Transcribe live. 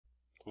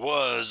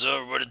What's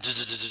up, everybody?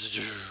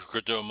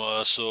 Crypto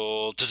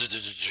Muscle.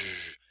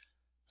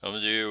 I'm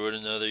here with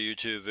another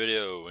YouTube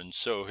video, and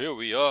so here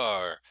we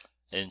are,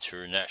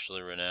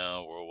 internationally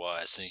renowned,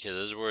 worldwide. Think this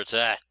is where it's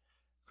at.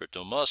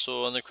 Crypto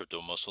Muscle and the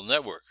Crypto Muscle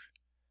Network,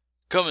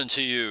 coming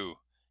to you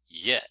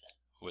yet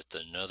with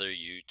another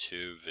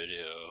YouTube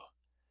video.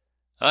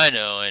 I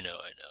know.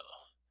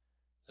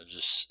 I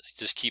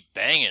just keep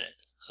banging it.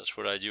 That's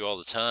what I do all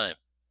the time.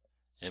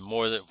 In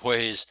more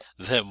ways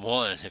than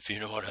one, if you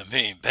know what I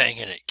mean.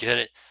 Banging it, get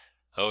it?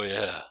 Oh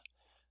yeah,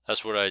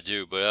 that's what I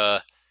do.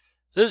 But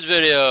this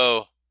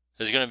video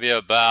is going to be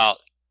about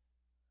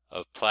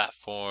a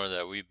platform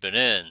that we've been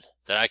in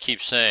that I keep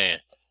saying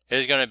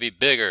is going to be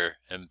bigger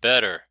and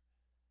better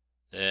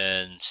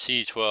than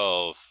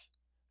C12,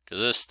 because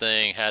this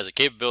thing has the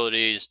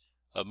capabilities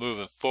of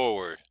moving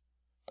forward.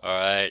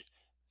 Alright,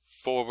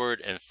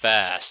 forward and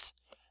fast.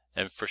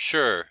 And for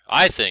sure,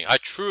 I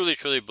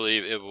truly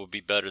believe it will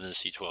be better than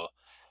C12.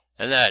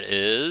 And that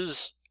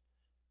is,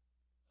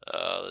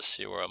 let's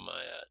see, where am I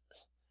at?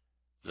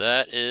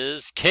 That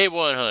is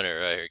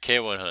K100 right here,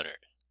 K100.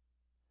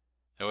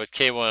 And with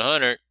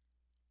K100,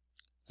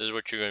 this is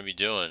what you're going to be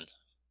doing.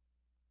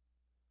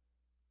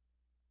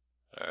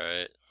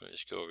 Alright, let me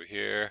just go over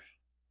here.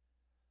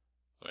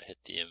 I'm going to hit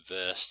the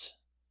invest.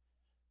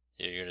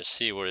 You're going to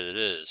see what it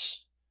is.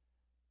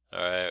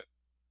 Alright,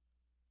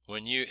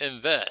 when you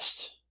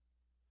invest,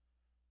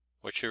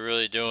 what you're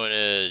really doing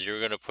is you're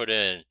going to put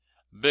in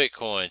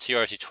Bitcoin,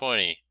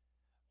 TRC20,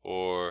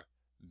 or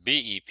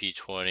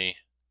BEP20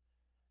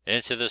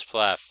 into this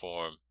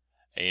platform.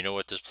 And you know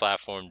what this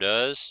platform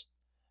does?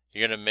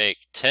 You're going to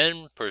make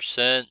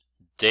 10%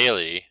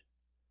 daily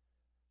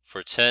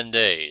for 10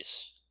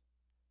 days.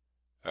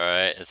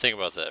 Alright, and think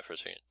about that for a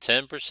second.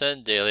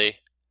 10% daily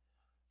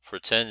for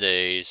 10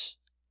 days.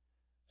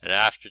 And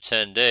after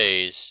 10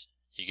 days,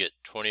 you get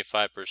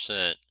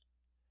 25%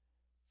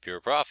 pure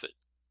profit.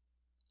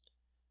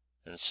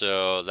 And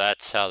so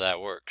that's how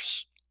that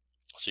works.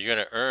 So you're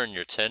going to earn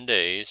your 10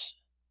 days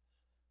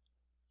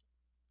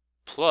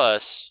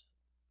plus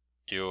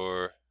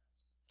your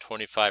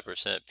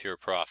 25% pure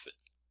profit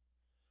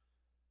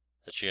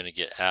that you're going to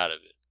get out of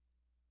it.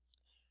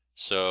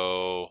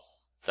 So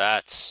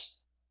that's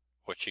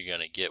what you're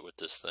going to get with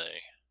this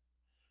thing.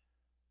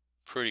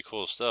 Pretty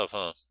cool stuff,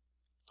 huh?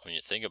 When you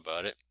think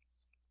about it.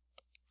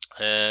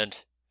 And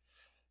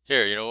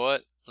here, you know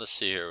what? Let's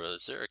see here.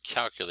 Is there a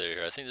calculator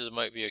here? I think this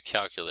might be a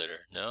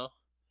calculator. No?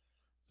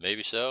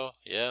 Maybe so?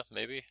 Yeah,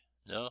 maybe?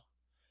 No?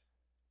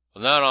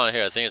 Well, not on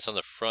here. I think it's on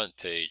the front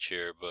page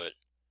here, but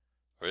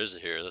or is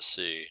it here? Let's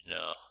see.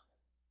 No.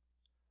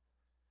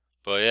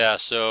 But yeah,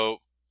 so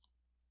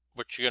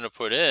what you're gonna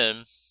put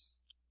in,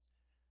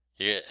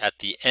 at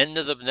the end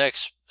of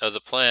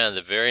the plan,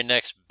 the very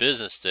next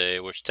business day,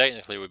 which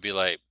technically would be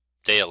like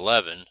day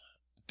 11,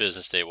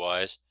 business day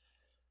wise,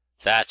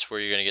 that's where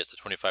you're gonna get the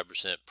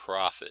 25%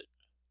 profit,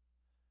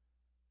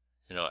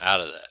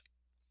 out of that.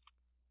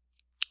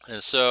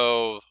 And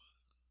so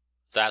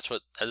that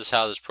is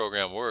how this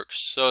program works.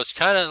 So it's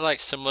kind of like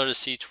similar to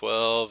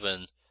C12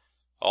 and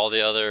all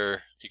the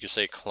other, you could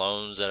say,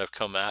 clones that have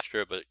come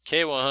after it, but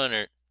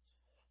K100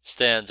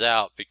 stands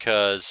out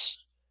because,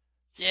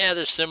 yeah,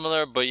 they're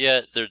similar, but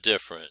yet they're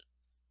different.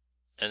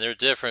 And they're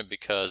different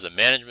because the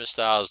management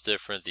style is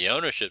different, the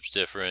ownership's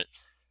different,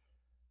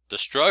 the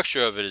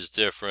structure of it is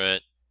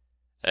different,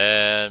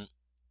 and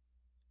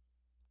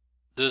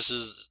this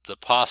is the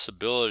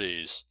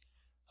possibilities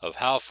of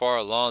how far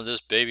along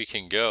this baby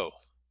can go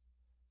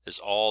is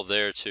all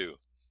there too.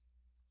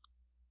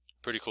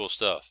 Pretty cool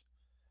stuff.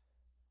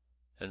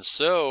 And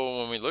so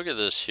when we look at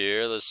this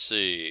here, let's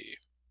see.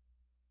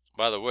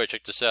 By the way,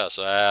 check this out.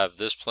 So I have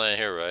this plan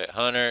here, right?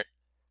 100,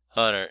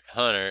 100,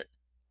 100,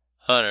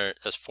 100.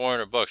 That's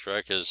 $400,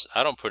 right? Because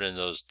I don't put in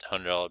those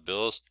 $100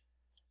 bills.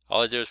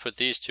 All I do is put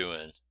these two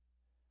in.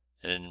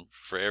 And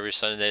for every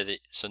Sunday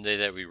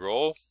that we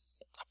roll,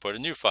 I put a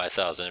new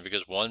 5,000 in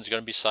because one's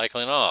going to be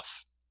cycling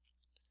off.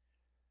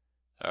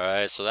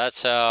 Alright, so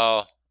that's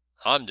how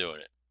I'm doing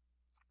it.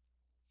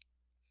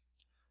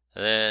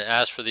 And then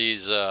as for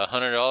these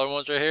 $100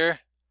 ones right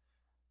here,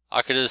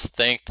 I could just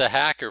thank the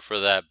hacker for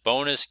that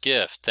bonus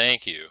gift.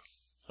 Thank you.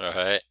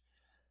 Alright.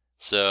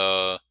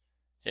 So,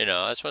 I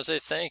just want to say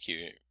thank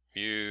you.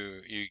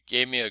 You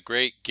gave me a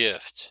great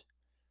gift.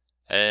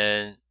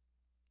 And,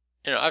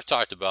 I've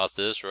talked about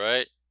this,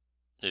 right?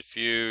 If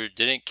you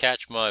didn't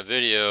catch my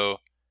video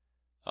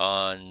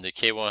on the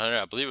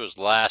K100, I believe it was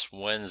last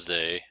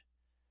Wednesday,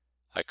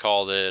 I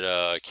called it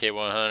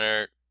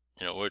K100,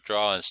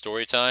 withdrawal and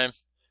story time.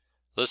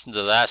 Listen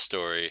to that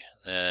story,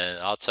 and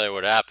I'll tell you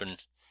what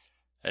happened.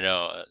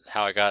 How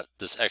I got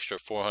this extra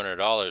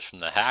 $400 from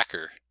the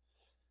hacker.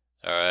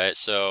 Alright,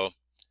 so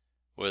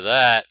with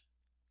that,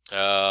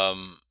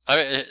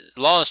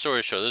 long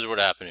story short, this is what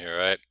happened here,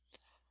 right?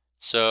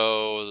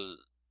 So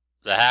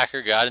the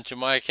hacker got into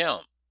my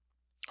account,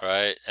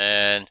 right?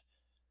 And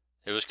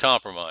it was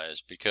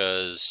compromised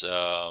because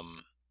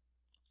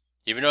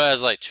even though it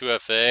has like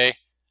 2FA,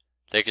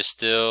 they could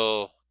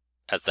still,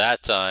 at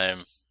that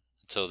time,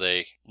 until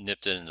they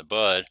nipped it in the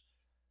bud,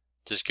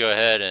 just go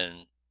ahead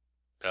and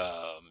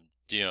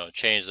you know,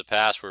 change the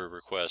password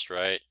request,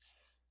 right,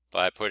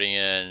 by putting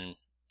in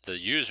the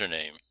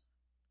username,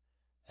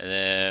 and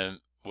then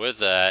with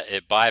that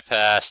it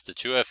bypassed the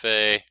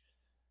 2FA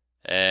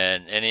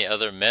and any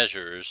other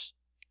measures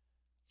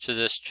to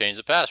just change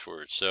the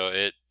password. So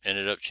it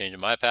ended up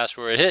changing my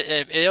password.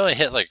 It only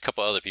hit like a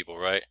couple other people,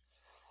 right?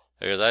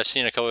 Because I've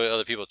seen a couple of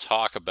other people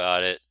talk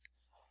about it.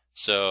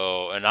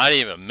 So, and I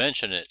didn't even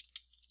mention it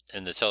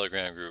in the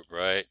Telegram group,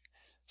 right?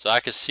 So I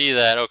could see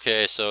that,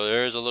 okay, so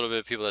there's a little bit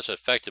of people that's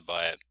affected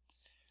by it.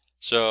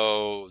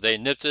 So they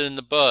nipped it in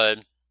the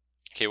bud,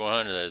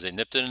 K100 that is, they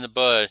nipped it in the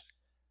bud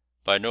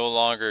by no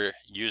longer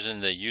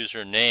using the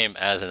username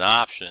as an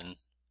option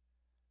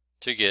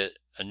to get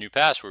a new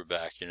password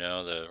back, you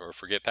know, or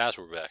forget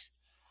password back.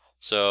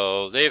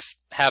 So they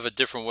have a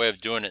different way of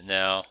doing it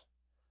now.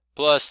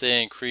 Plus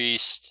they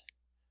increased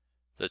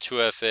the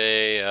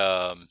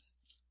 2FA,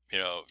 you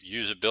know,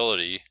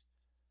 usability,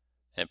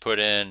 and put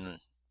in,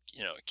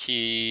 you know,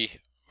 key,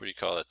 what do you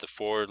call it, the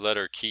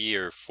 4-letter key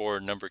or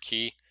 4-number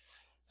key,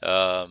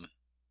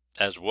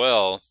 as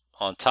well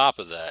on top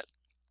of that.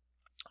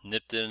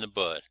 Nipped it in the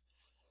bud.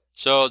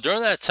 So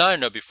during that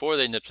time though, before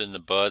they nipped it in the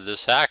bud,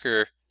 this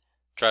hacker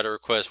tried to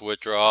request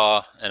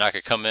withdraw, and I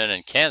could come in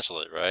and cancel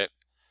it, right?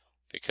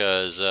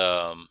 Because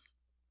I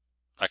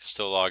could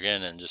still log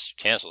in and just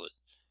cancel it.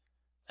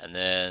 And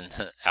then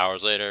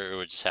hours later, it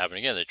would just happen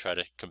again. They try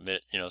to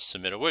commit, you know,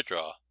 submit a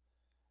withdrawal.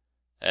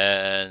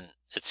 And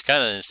it's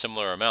kind of a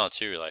similar amount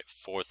too, like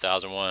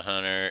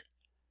 4,100,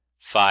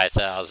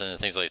 5,000, and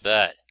things like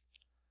that.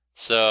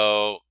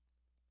 So,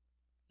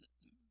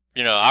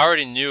 you know, I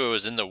already knew it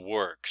was in the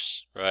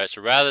works, right?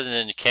 So rather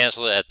than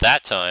cancel it at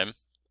that time,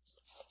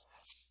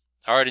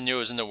 I already knew it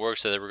was in the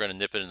works that they were going to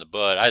nip it in the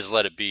bud. I just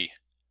let it be.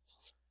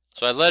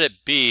 So I let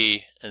it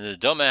be, and the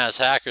dumbass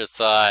hacker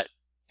thought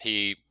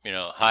he, you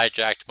know,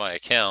 hijacked my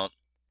account.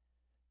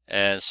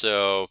 And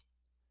so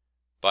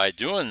by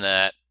doing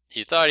that,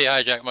 he thought he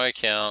hijacked my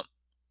account.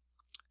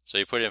 So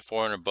he put in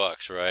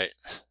 $400, right?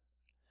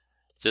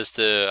 Just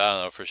to, I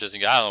don't know, for shits and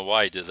giggles. I don't know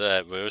why he did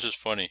that, but it was just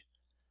funny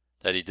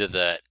that he did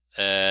that.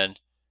 And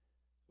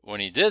when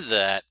he did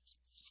that,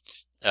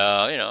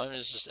 you know, it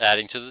was just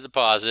adding to the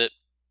deposit.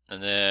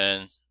 And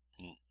then,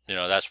 you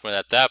know, that's when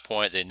at that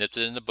point they nipped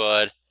it in the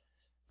bud.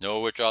 No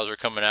withdrawals are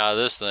coming out of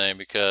this thing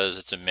because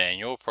it's a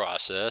manual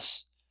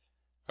process,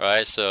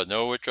 right? So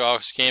no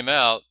withdrawals came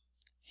out.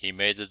 He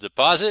made the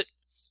deposit,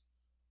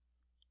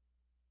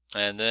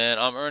 and then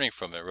I'm earning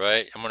from it,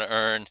 right? I'm going to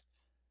earn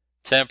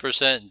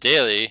 10%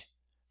 daily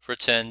for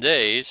 10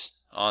 days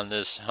on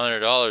this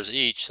 $100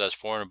 each. So that's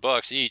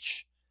 $400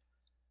 each.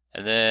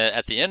 And then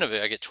at the end of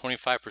it, I get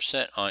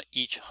 25% on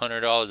each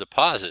 $100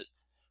 deposit,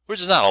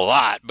 which is not a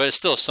lot, but it's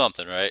still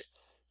something, right?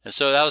 And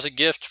so that was a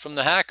gift from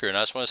the hacker, and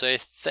I just want to say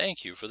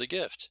thank you for the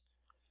gift,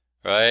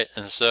 right?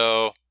 And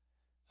so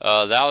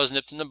that was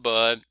nipped in the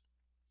bud.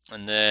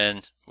 And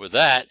then with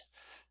that,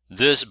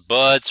 this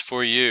bud's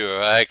for you, all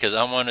right? Because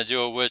I'm going to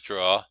do a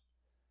withdrawal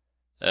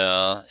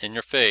in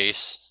your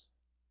face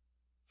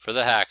for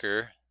the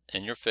hacker,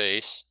 in your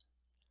face.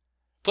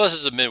 Plus,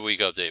 it's a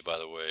midweek update, by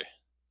the way.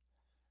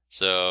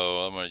 So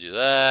I'm going to do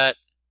that.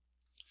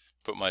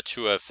 Put my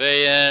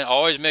 2FA in.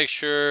 Always make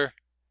sure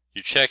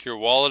you check your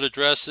wallet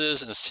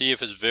addresses and see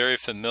if it's very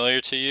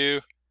familiar to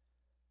you,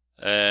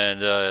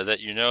 and that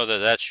you know that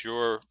that's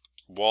your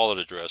wallet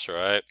address, all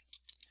right?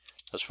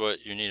 That's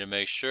what you need to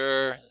make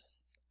sure.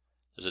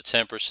 There's a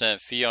 10%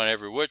 fee on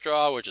every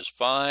withdrawal, which is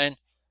fine.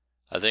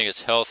 I think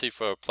it's healthy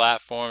for a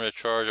platform to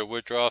charge a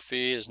withdrawal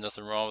fee. There's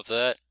nothing wrong with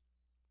that.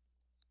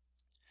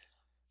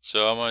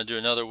 So I'm going to do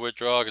another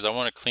withdrawal because I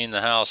want to clean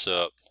the house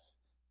up.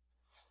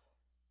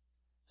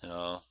 You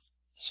know,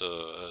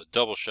 so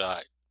double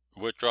shot.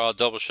 Withdraw,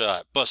 double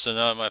shot. Busting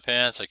out of my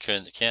pants. I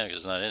can't because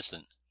it's not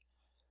instant.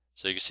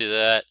 So you can see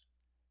that.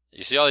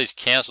 You see all these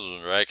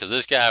cancels, right? Because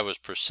this guy was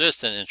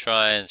persistent in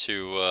trying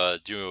to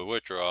do a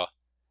withdrawal,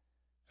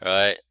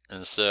 right?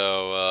 And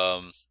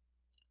so,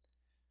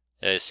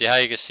 yeah, see how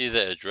you can see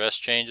the address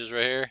changes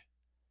right here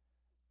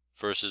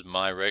versus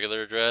my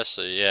regular address?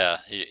 So yeah,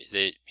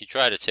 he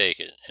tried to take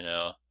it, you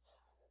know.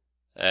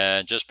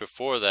 And just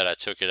before that, I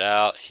took it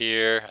out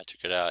here. I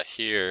took it out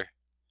here.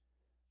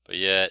 But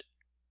yet,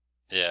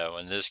 yeah,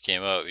 when this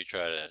came up, he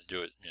tried to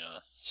do it, you know.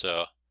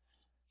 So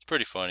it's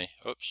pretty funny.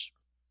 Oops,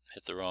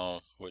 hit the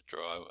wrong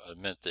withdrawal. I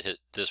meant to hit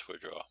this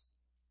withdrawal.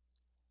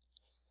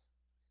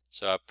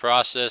 So I'm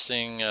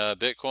processing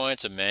Bitcoin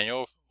to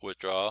manual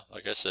withdrawal,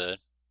 like I said.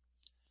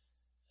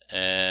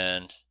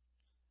 And,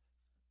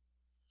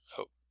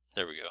 oh,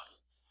 there we go.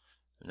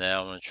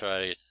 Now I'm going to try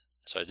to,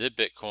 so I did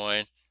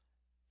Bitcoin.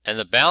 And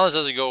the balance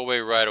doesn't go away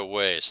right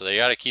away, so they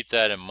got to keep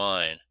that in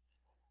mind.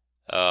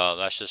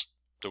 That's just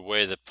the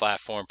way the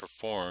platform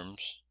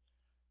performs.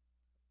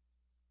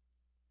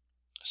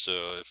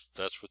 So if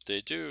that's what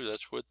they do,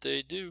 that's what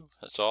they do.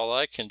 That's all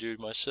I can do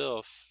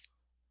myself.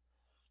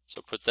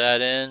 So put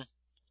that in.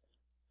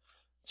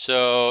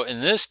 So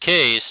in this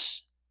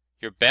case,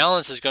 your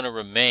balance is going to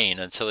remain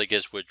until it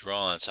gets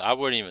withdrawn. So I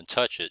wouldn't even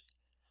touch it.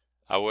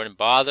 I wouldn't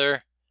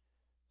bother.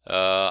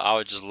 I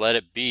would just let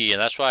it be,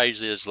 and that's why I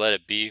usually just let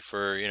it be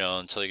for, you know,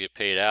 until I get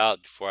paid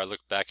out before I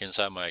look back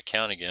inside my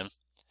account again.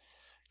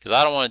 Because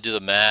I don't want to do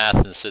the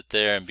math and sit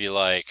there and be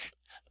like,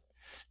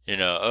 you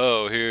know,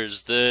 oh,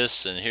 here's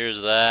this and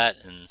here's that,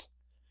 and,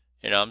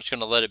 you know, I'm just going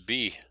to let it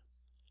be.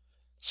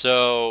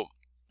 So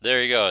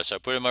there you go. So I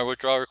put in my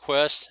withdrawal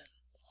request.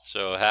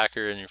 So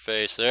hacker in your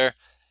face there.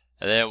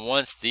 And then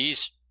once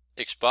these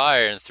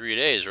expire in 3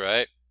 days,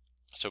 right?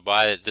 So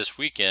by this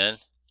weekend,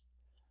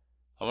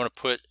 I want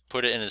to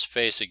put it in his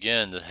face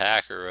again, the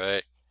hacker,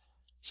 right?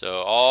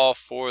 So all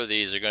 4 of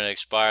these are going to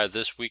expire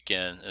this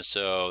weekend, and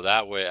so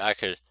that way I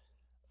could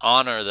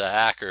honor the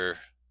hacker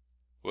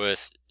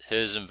with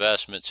his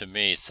investment to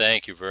me.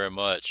 Thank you very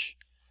much.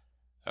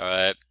 All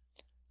right,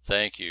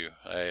 thank you.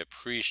 I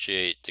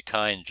appreciate the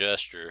kind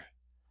gesture.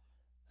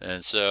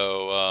 And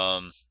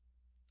so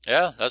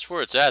yeah, that's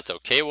where it's at though.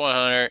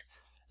 K100.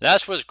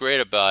 That's what's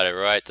great about it,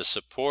 right? The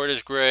support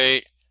is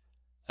great.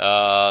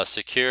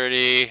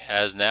 Security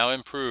has now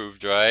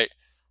improved, right?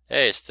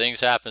 Hey,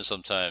 things happen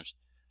sometimes.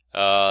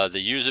 The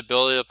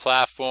usability of the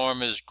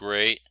platform is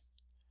great.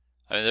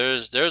 I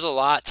mean, there's a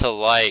lot to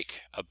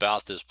like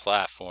about this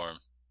platform,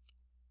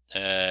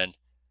 and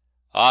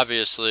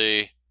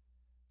obviously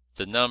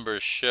the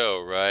numbers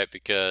show, right?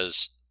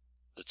 Because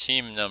the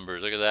team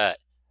numbers, look at that,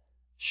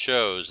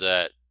 shows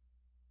that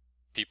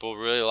people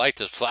really like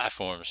this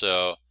platform.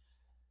 So,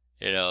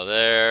 you know,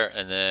 there,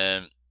 and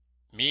then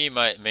me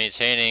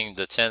maintaining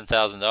the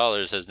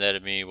 $10,000 has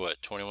netted me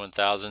what,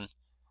 21,000.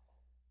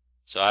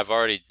 So I've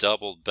already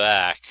doubled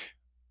back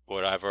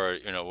what I've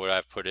already, you know, what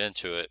I've put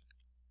into it,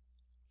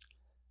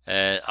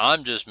 and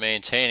I'm just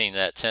maintaining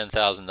that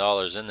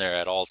 $10,000 in there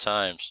at all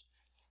times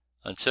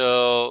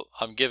until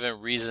I'm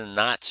given reason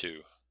not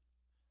to.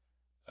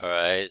 All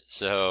right,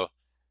 so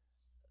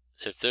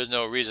if there's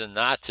no reason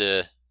not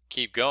to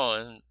keep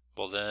going,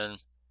 well then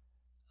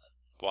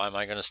why am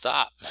I going to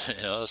stop?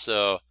 You know,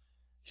 so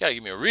you gotta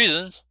give me a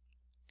reason.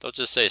 Don't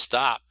just say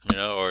stop, you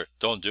know, or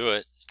don't do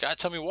it. You gotta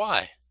tell me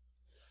why.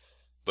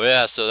 But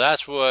yeah, so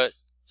that's what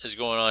is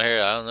going on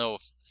here. I don't know,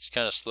 it's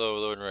kind of slow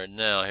loading right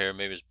now here.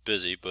 Maybe it's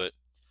busy, but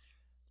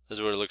this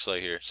is what it looks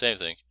like here. Same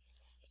thing.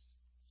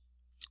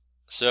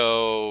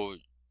 So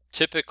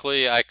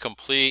typically I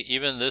complete,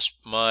 even this,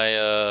 my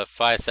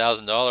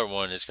 $5,000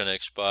 one is going to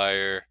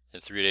expire in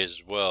 3 days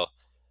as well.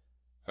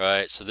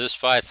 Right, so this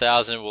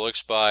 5,000 will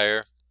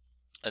expire,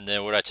 and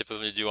then what I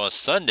typically do on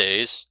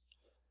Sundays,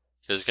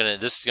 because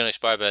this is gonna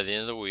expire by the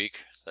end of the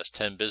week. That's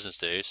 10 business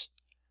days,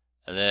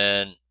 and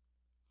then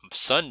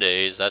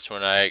Sundays, that's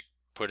when I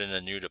put in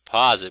a new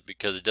deposit,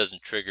 because it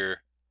doesn't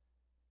trigger,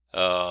 you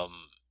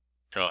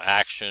know,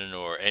 action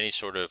or any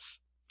sort of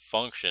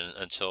function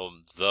until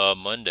the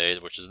Monday,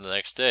 which is the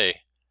next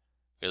day,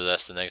 because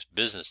that's the next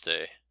business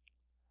day,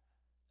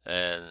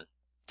 and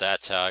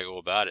that's how I go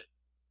about it.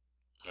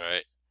 All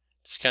right.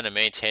 Just kind of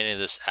maintaining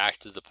this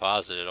active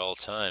deposit at all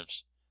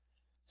times.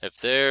 If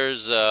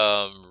there's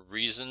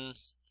reason,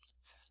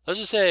 let's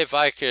just say if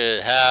I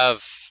could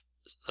have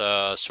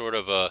sort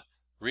of a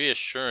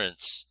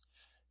reassurance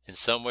in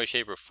some way,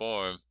 shape, or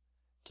form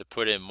to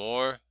put in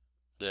more,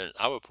 then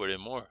I would put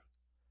in more.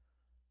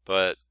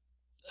 But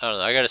I don't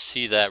know, I got to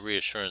see that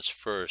reassurance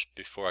first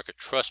before I could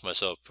trust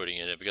myself putting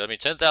in it. Because I mean,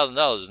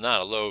 $10,000 is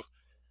not a low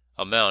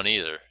amount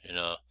either, you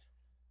know.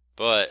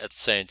 But at the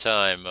same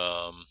time,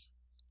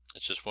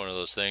 it's just one of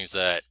those things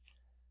that,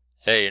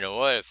 hey, you know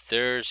what? If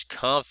there's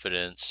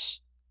confidence,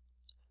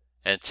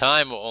 and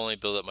time will only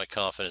build up my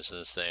confidence in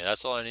this thing.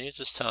 That's all I need,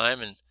 just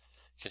time, and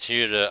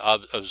continue to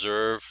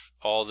observe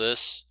all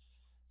this.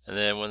 And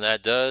then when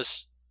that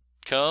does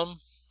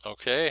come,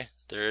 okay,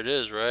 there it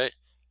is, right?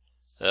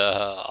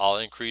 I'll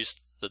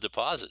increase the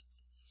deposit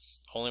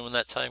only when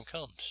that time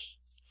comes.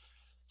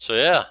 So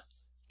yeah,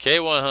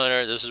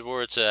 K100, this is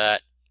where it's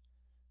at.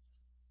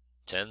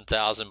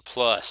 10,000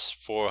 plus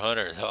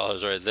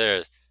 $400 right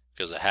there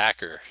because of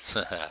hacker.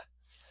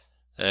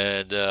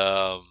 And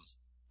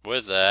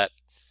with that,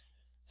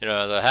 you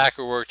know, the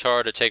hacker worked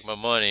hard to take my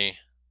money,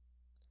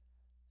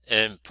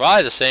 and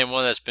probably the same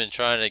one that's been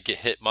trying to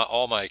hit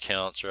all my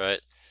accounts,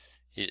 right?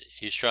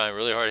 He's trying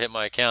really hard to hit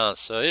my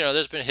accounts. So, you know,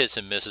 there's been hits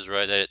and misses,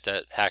 right,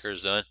 that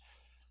hacker's done.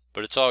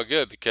 But it's all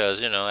good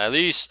because, you know, at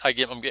least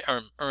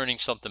I'm earning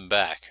something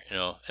back, you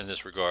know, in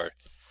this regard.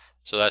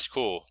 So that's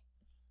cool.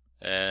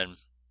 And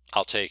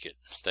I'll take it.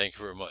 Thank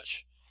you very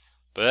much.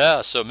 But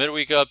yeah, so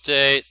midweek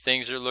update.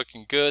 Things are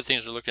looking good.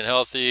 Things are looking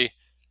healthy.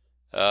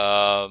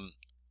 Remember,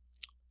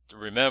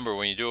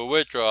 when you do a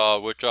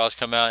withdrawals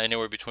come out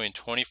anywhere between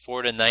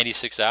 24 to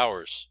 96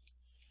 hours.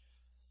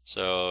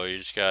 So you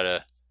just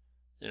gotta,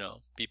 you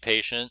know, be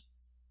patient,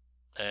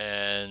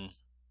 and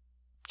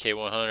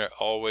K100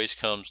 always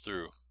comes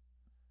through.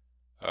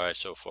 All right,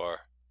 so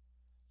far.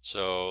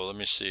 So let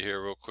me see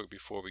here real quick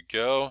before we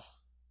go.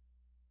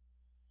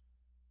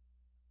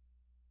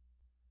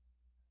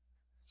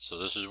 So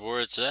this is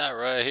where it's at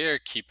right here,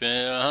 keeping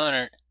it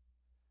 100.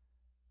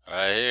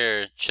 Right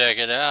here, check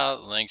it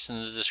out. Links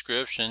in the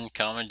description,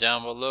 comment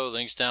down below,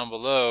 links down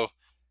below.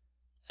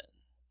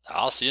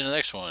 I'll see you in the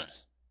next one.